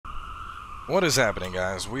What is happening,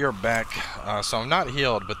 guys? We are back. So I'm not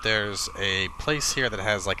healed, but there's a place here that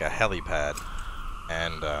has like a helipad.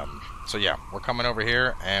 And so yeah, we're coming over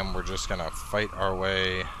here and we're just gonna fight our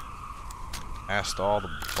way past all the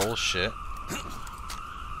bullshit.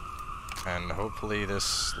 And hopefully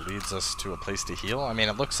this leads us to a place to heal. I mean,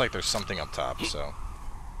 it looks like there's something up top, so.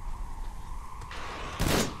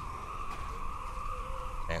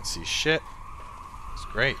 Can't see shit. It's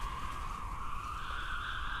great.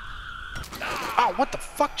 Oh, what the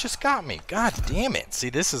fuck just got me? God damn it. See,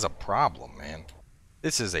 this is a problem, man.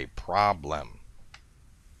 This is a problem.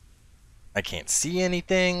 I can't see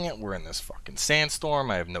anything. We're in this fucking sandstorm.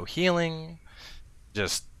 I have no healing.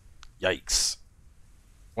 Just yikes.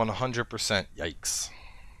 100% yikes.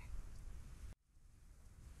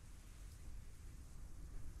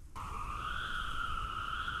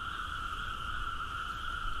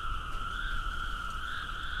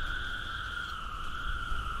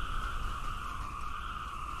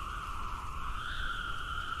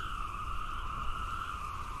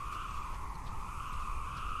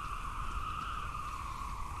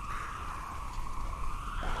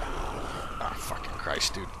 Oh, fucking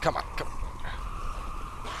Christ, dude. Come on, come on.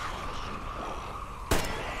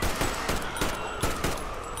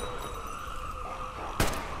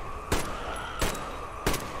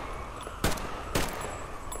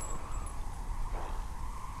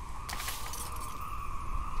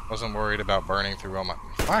 Wasn't worried about burning through all my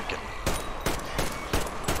fucking.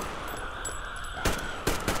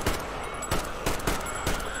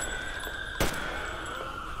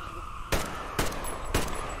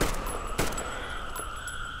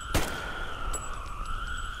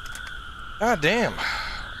 God damn.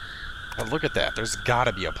 But look at that. There's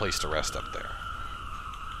gotta be a place to rest up there.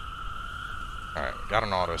 Alright, got an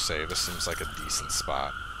autosave. This seems like a decent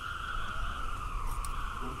spot.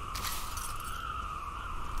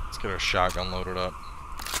 Let's get our shotgun loaded up.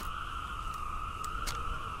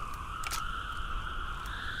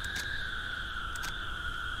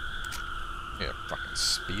 Yeah, fucking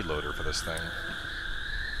speed loader for this thing.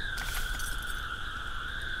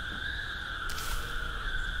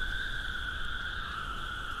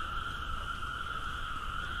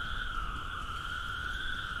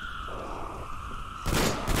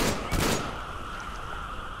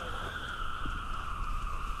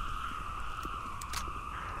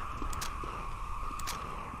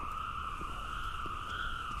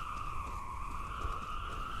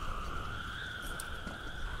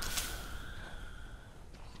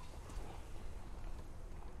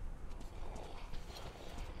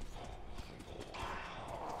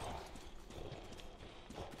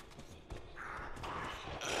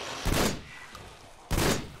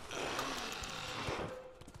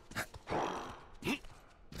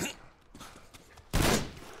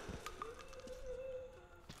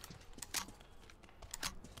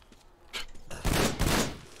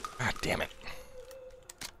 God damn it.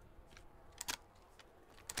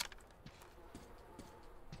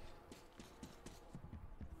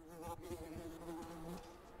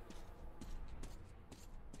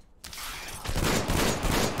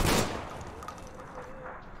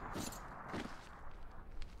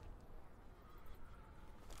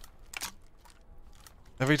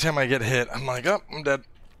 Every time I get hit, I'm like, oh, I'm dead.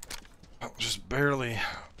 I'm just barely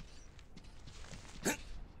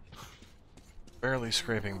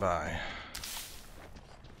scraping by.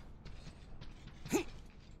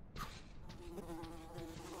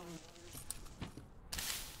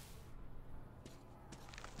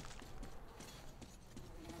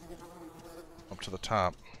 Up to the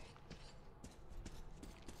top.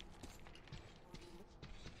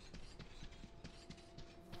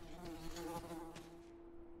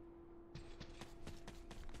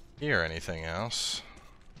 Hear anything else?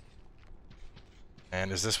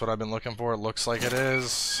 And is this what I've been looking for? It looks like it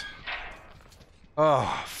is.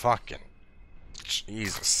 Oh, fucking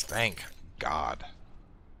Jesus, thank God.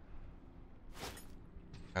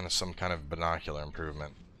 And some kind of binocular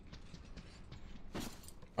improvement.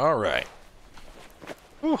 Alright.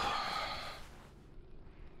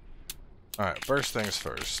 Alright, first things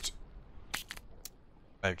first.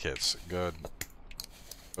 Med kits, good.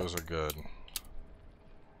 Those are good.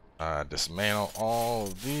 Dismantle all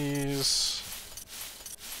of these.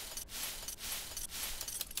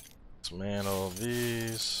 Dismantle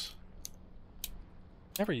these.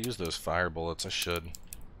 Never use those fire bullets, I should.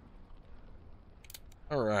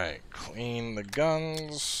 Alright, clean the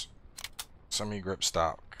guns. Semi-grip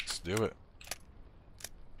stock. Let's do it.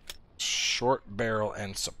 Short barrel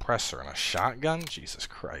and suppressor and a shotgun? Jesus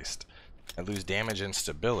Christ. I lose damage and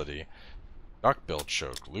stability. Duckbill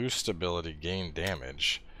choke. Lose stability, gain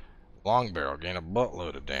damage. Long barrel, gain a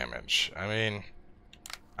buttload of damage. I mean,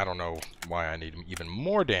 I don't know why I need even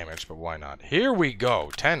more damage, but why not? Here we go,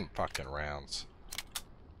 10 fucking rounds.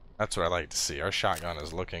 That's what I like to see. Our shotgun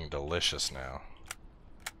is looking delicious now.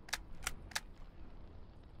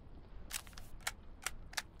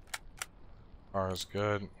 Car's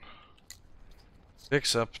good.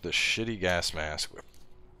 Picks up the shitty gas mask with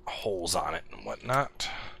holes on it and whatnot.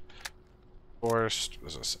 Forest,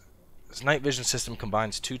 what is this? This night vision system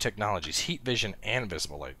combines two technologies, heat vision and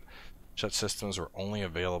visible light. Such systems were only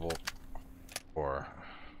available for...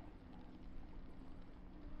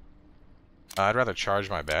 I'd rather charge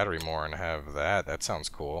my battery more and have that. That sounds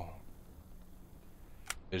cool.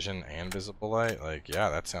 Vision and visible light? Like, yeah,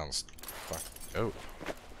 that sounds fucking dope.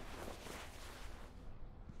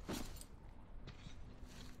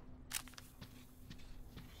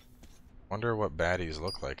 Wonder what baddies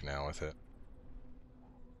look like now with it.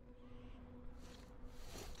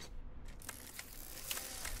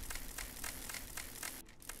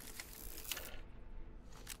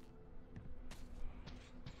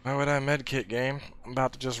 Why would I medkit, game? I'm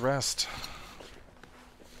about to just rest.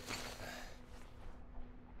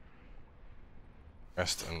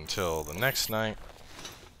 Rest until the next night.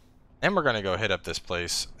 And we're gonna go hit up this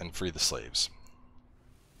place and free the slaves.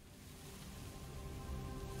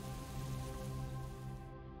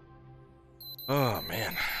 Oh,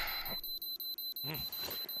 man.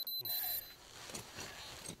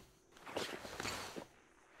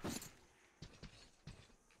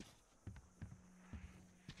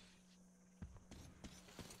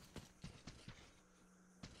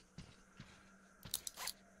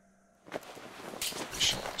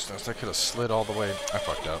 I could have slid all the way. I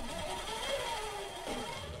fucked up.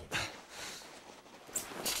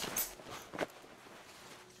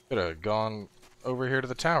 Could have gone over here to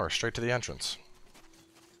the tower, straight to the entrance.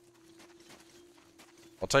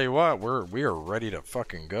 I'll tell you what, we are ready to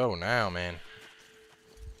fucking go now, man.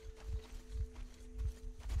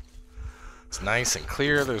 It's nice and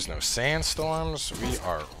clear. There's no sandstorms. We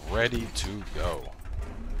are ready to go.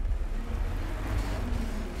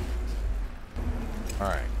 All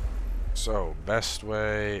right. So, best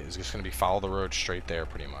way is just going to be follow the road straight there,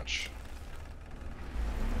 pretty much.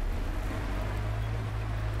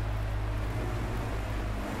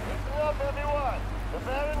 Listen up, everyone. The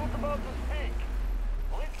Baron is about to speak.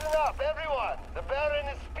 Listen up, everyone. The Baron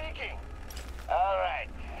is speaking. All right.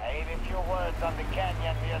 I have a few words on the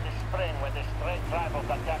canyon near the spring where the stray tribals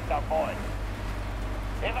attacked our boys.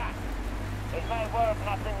 Eva, is my word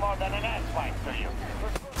nothing more than an ass fight to you?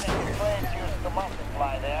 The slaves used to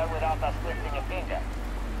multiply there without us lifting a finger.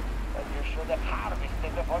 But you should have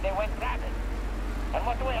harvested before they went rabid. And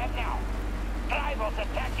what do we have now? Tribals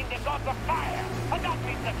attacking the gods of fire! And that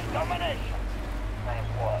means extermination! My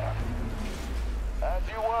word. As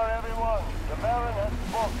you were, everyone, the Baron has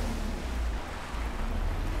spoken.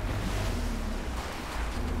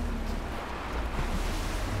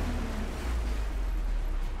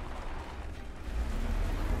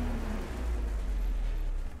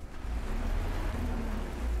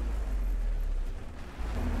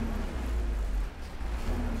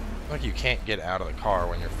 Like you can't get out of the car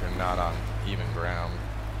when you're not on even ground.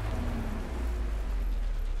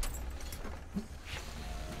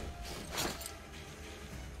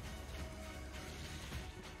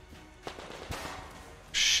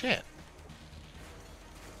 Shit.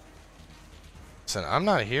 Listen, I'm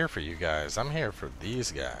not here for you guys. I'm here for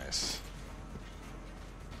these guys.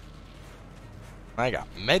 I got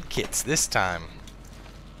medkits this time.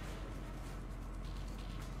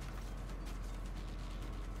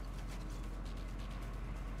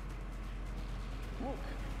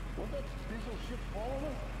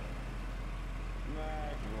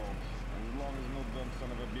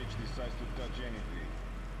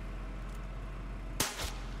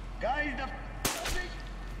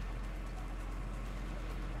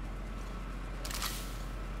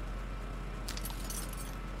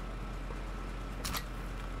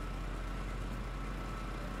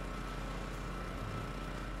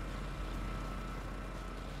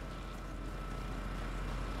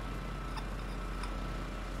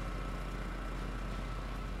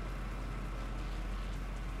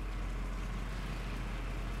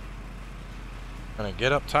 Gonna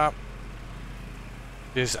get up top.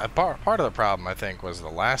 Is a part of the problem, I think, was the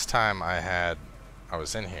last time I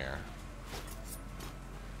was in here.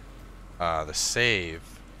 The save.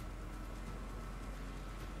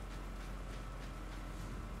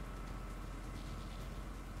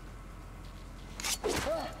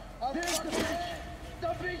 The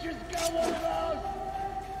bitch has got one of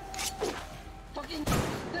those! Fucking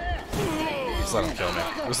there! Just let him kill me.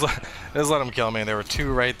 Just let him kill me. There were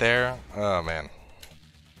two right there. Oh man.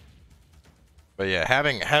 But yeah,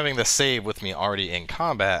 having the save with me already in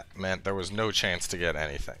combat meant there was no chance to get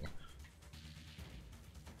anything.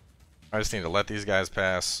 I just need to let these guys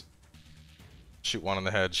pass. Shoot one in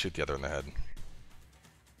the head, shoot the other in the head.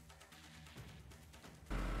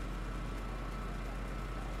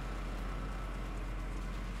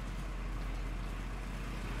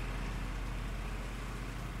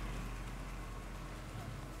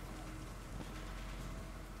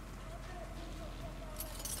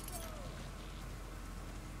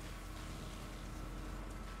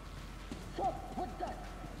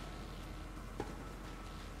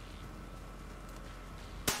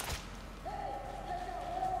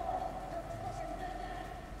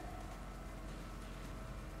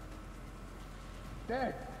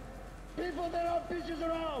 Dead. People, there are bitches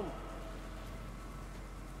around.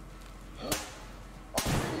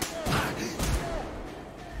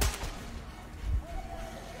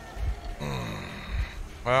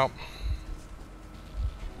 Well.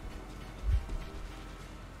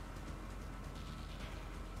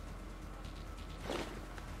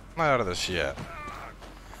 I'm not out of this yet.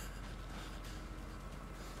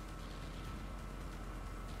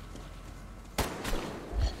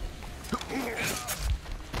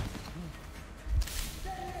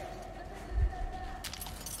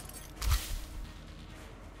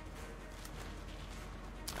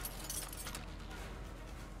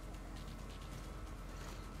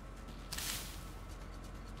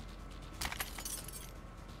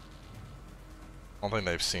 I don't think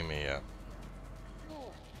they've seen me yet.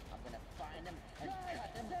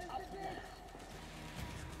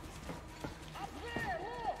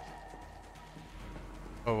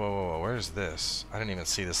 Whoa, whoa, whoa, whoa, where's this? I didn't even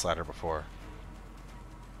see this ladder before.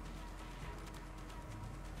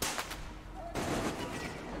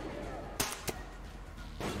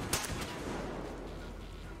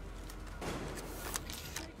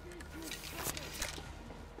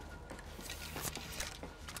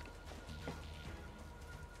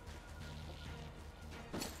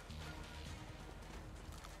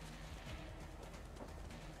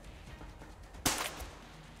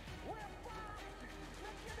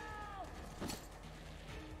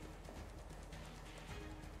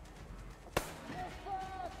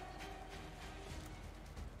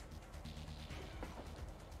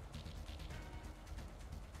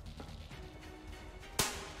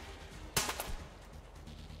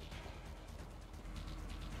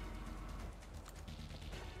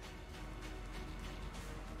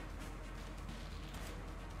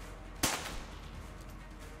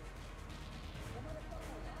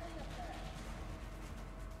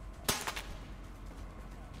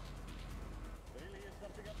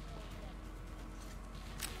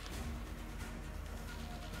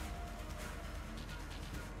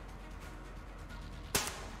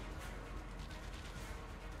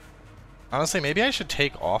 Honestly, maybe I should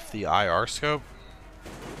take off the IR scope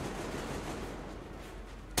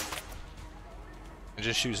and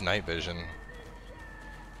just use night vision.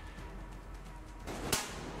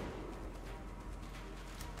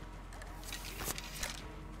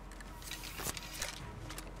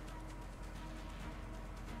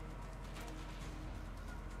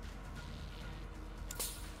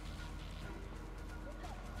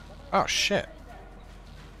 Oh shit.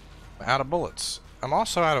 I'm out of bullets. I'm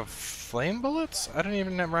also out of flame bullets? I don't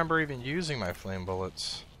even remember even using my flame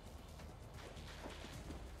bullets.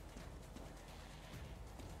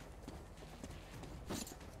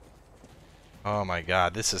 Oh my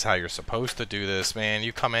god, this is how you're supposed to do this, man.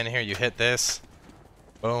 You come in here, you hit this.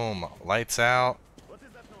 Boom. Lights out. What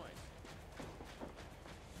is that noise?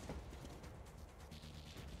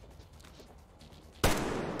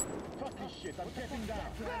 Fucking shit, I'm getting down.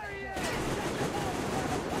 There he is!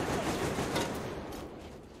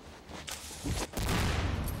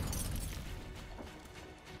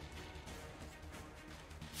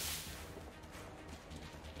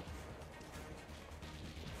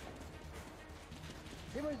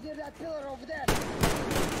 He was near that pillar over there.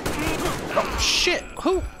 Oh shit!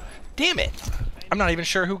 Who? Damn it! I'm not even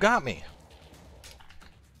sure who got me.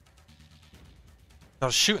 I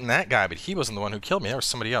was shooting that guy, but he wasn't the one who killed me. There was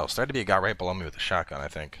somebody else. There had to be a guy right below me with a shotgun, I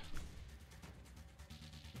think.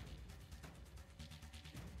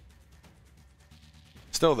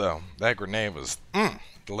 Still though, that grenade was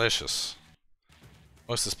delicious.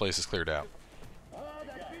 Most of this place is cleared out. Oh,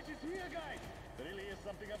 that bitch is here, guys. There really is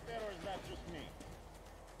something up there, or is that just me?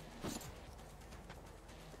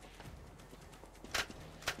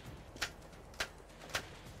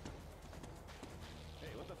 Hey,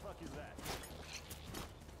 what the fuck is that?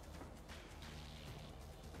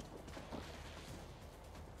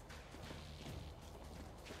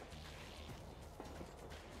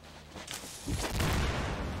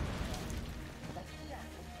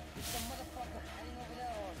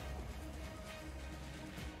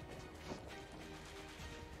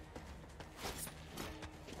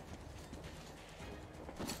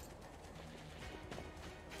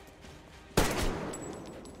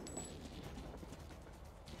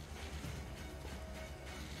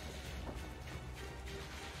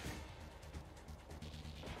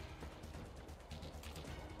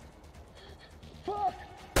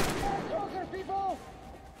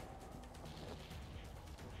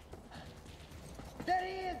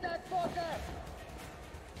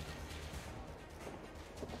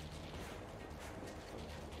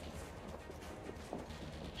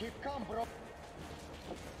 come, bro.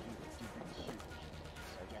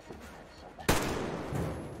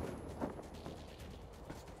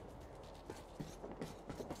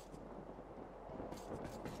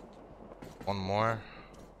 One more.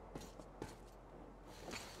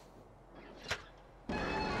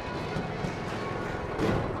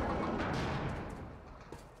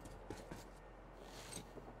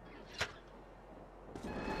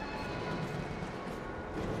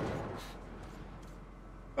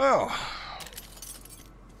 Oh.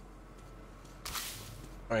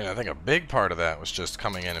 I mean, I think a big part of that was just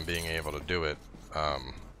coming in and being able to do it.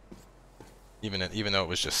 Even though it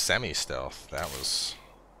was just semi-stealth, that was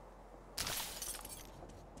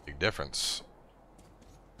a big difference.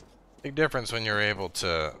 Big difference when you're able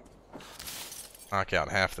to knock out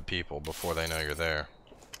half the people before they know you're there.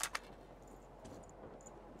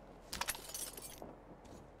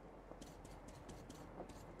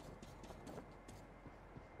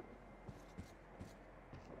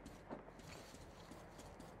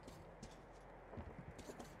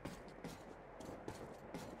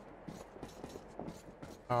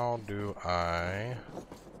 How do I...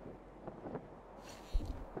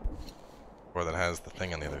 Or that has the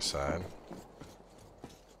thing on the other side.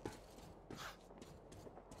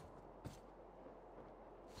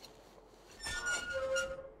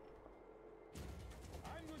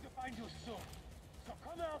 I'm going to find you soon. So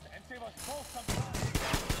come out and save us both some time.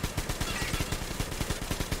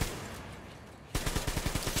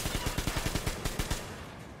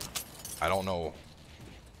 I don't know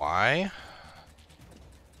why.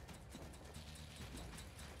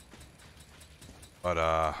 But,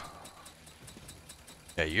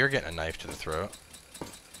 yeah, you're getting a knife to the throat.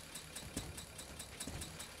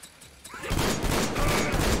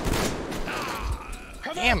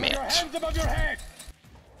 Damn it!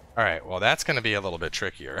 Alright, well that's gonna be a little bit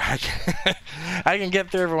trickier. I can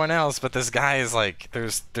get through everyone else, but this guy is like,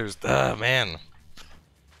 man.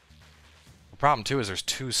 The problem too is there's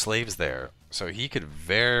two slaves there, so he could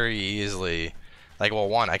very easily, like, well,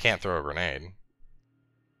 one, I can't throw a grenade.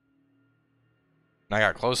 And I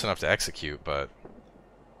got close enough to execute, but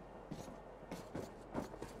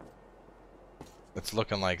it's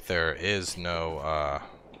looking like there is no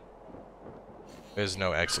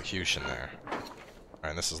execution there.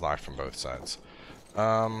 Alright, this is locked from both sides.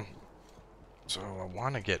 So I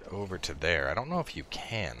want to get over to there. I don't know if you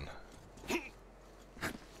can.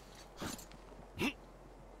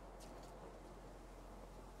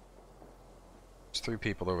 There's 3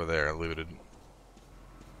 people over there looted.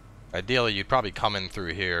 Ideally, you'd probably come in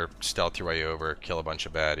through here, stealth your way over, kill a bunch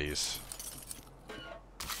of baddies.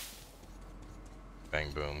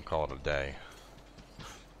 Bang boom, call it a day.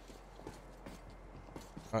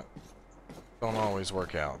 But don't always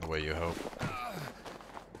work out the way you hope.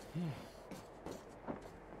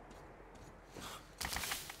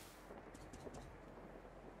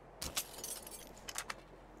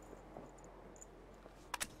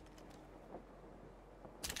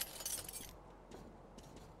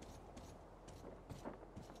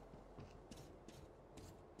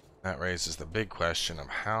 That raises the big question of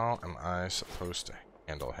how am I supposed to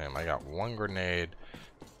handle him? I got 1 grenade,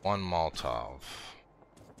 1 Molotov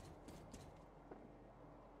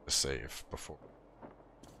to save before.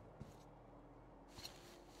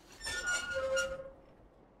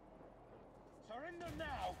 Surrender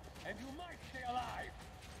now, and you might stay alive.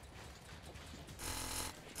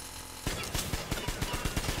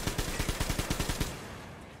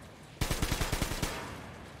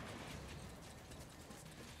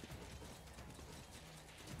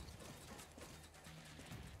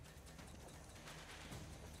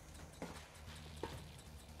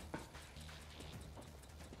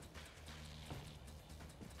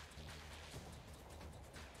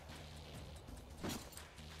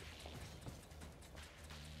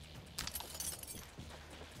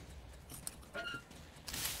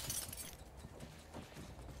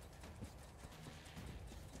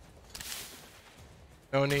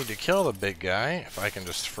 No need to kill the big guy if I can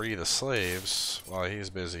just free the slaves while he's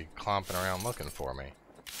busy clomping around looking for me.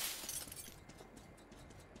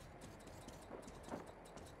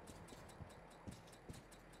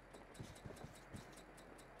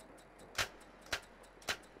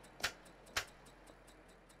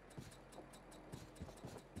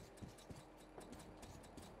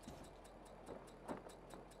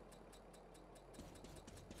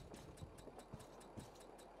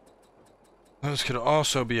 This could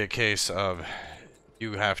also be a case of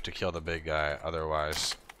you have to kill the big guy,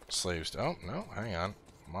 otherwise slaves... Oh, no, hang on.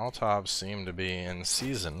 Molotovs seem to be in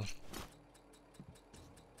season.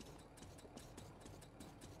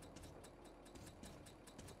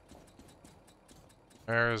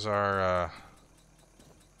 Where's our,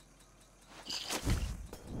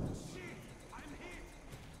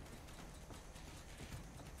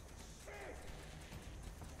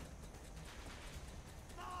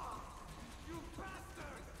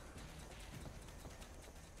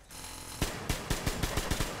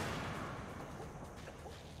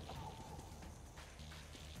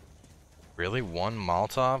 Really? One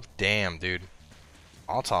Molotov? Damn, dude.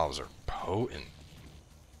 Molotovs are potent.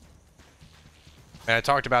 And I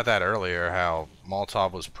talked about that earlier, how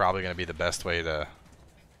Molotov was probably going to be the best way to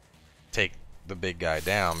take the big guy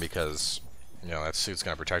down because, you know, that suit's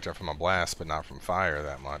going to protect him from a blast, but not from fire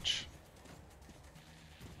that much.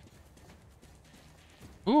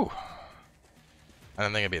 Ooh. I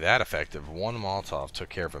didn't think it'd be that effective. One Molotov took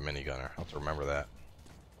care of a minigunner. I'll have to remember that.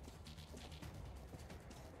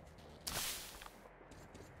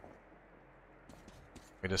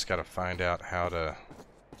 We just gotta find out how to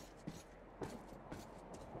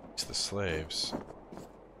use the slaves.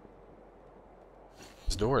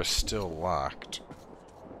 This door is still locked.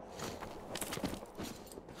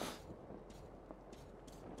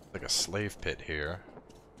 Like a slave pit here.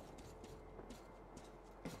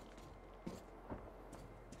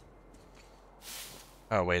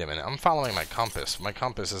 Oh, wait a minute. I'm following my compass. My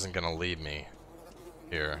compass isn't gonna lead me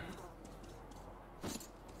here.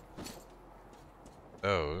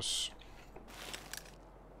 Those.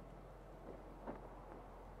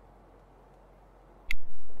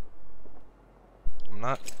 I'm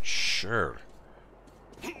not sure.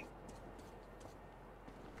 I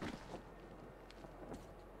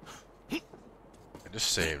just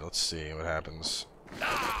saved. Let's see what happens.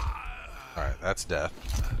 Alright, that's death.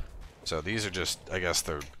 So these are just, I guess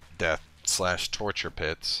they're death/torture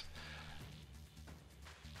pits.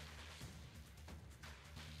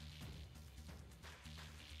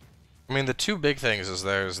 I mean, the two big things is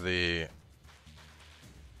there's the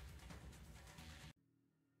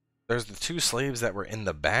two slaves that were in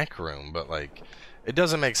the back room, but like, it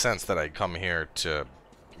doesn't make sense that I'd come here to,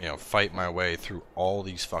 you know, fight my way through all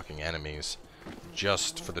these fucking enemies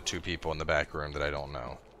just for the two people in the back room that I don't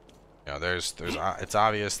know. You know, it's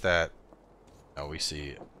obvious that, you know, we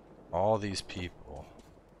see all these people.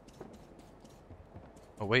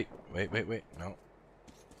 Oh, wait, no.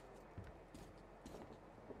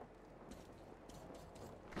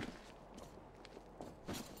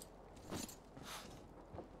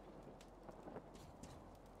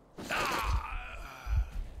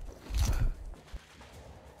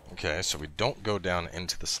 Okay, so we don't go down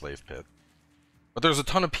into the slave pit. But there's a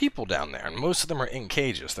ton of people down there, and most of them are in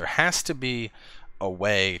cages. There has to be a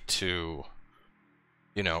way to,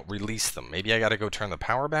 you know, release them. Maybe I gotta go turn the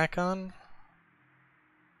power back on?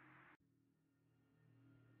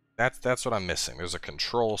 That's what I'm missing. There's a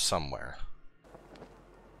control somewhere.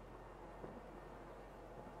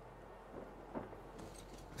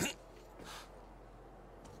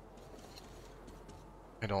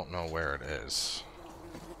 I don't know where it is.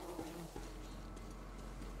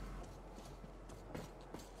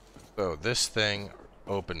 So this thing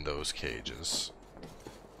opened those cages.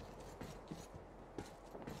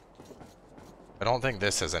 I don't think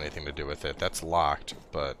this has anything to do with it. That's locked,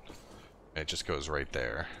 but it just goes right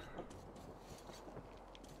there.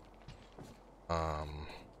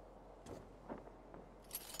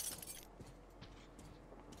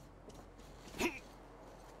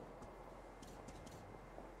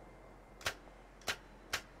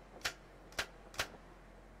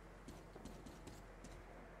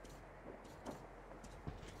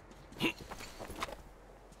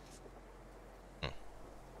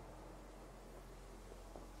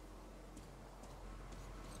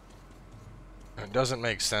 It doesn't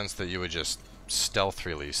make sense that you would just stealth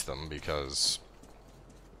release them, because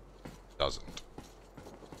it doesn't.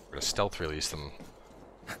 We're to stealth release them,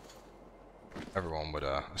 everyone would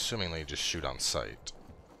assumingly just shoot on sight.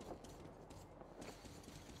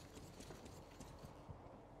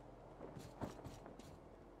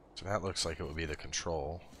 So that looks like it would be the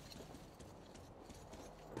control.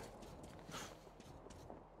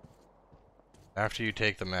 After you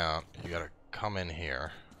take them out, you gotta come in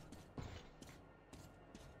here.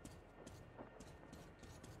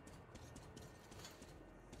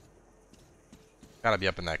 Gotta be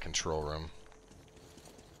up in that control room.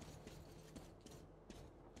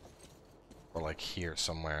 Or like here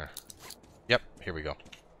somewhere. Yep, here we go.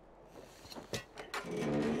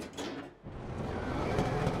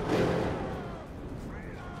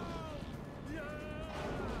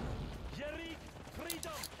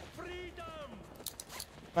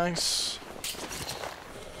 Nice.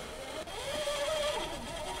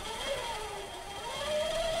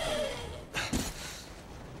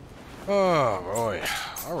 Oh boy.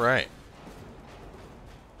 Alright.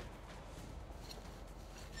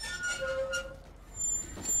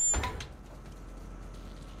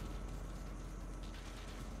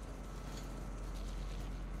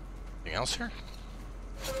 Anything else here?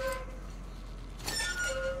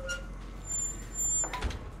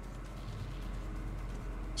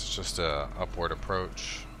 It's just a upward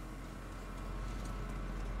approach.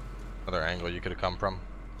 Another angle you could have come from.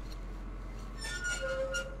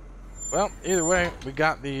 Well, either way, we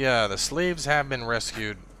got the slaves have been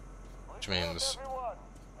rescued, which means.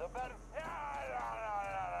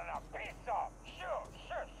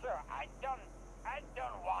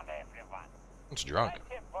 It's drunk.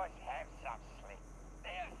 Have some sleep.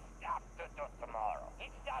 There's stuff to do tomorrow.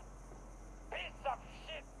 It's that piece of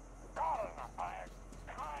shit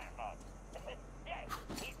yes,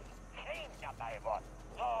 it's him that I want.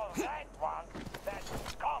 So that one, that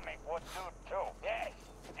comic would do too. Yes,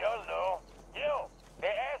 you'll do. You, the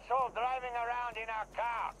asshole driving around in our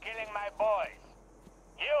car, killing my boys.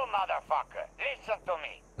 You motherfucker, listen to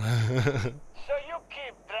me. So you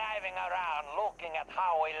keep driving around looking at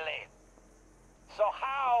how we live. So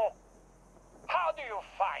how do you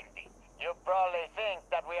find it? You probably think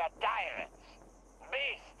that we are tyrants,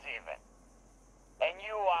 beasts even. And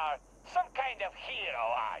you are some kind of hero,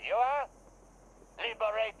 are you, huh?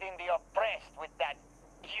 Liberating the oppressed with that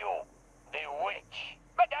cube, the witch.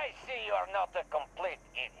 But I see you are not a complete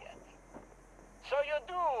idiot. So you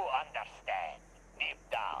do understand, deep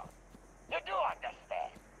down. You do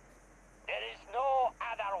understand. There is no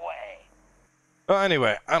other way. Well,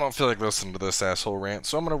 anyway, I don't feel like listening to this asshole rant,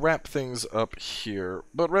 so I'm going to wrap things up here.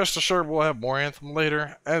 But rest assured, we'll have more Anthem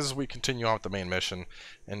later as we continue on with the main mission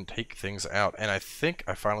and take things out. And I think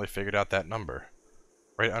I finally figured out that number.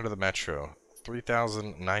 Right under the metro.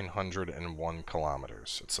 3,901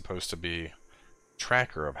 kilometers. It's supposed to be a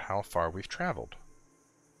tracker of how far we've traveled.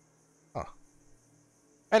 Huh.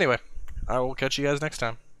 Anyway, I will catch you guys next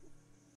time.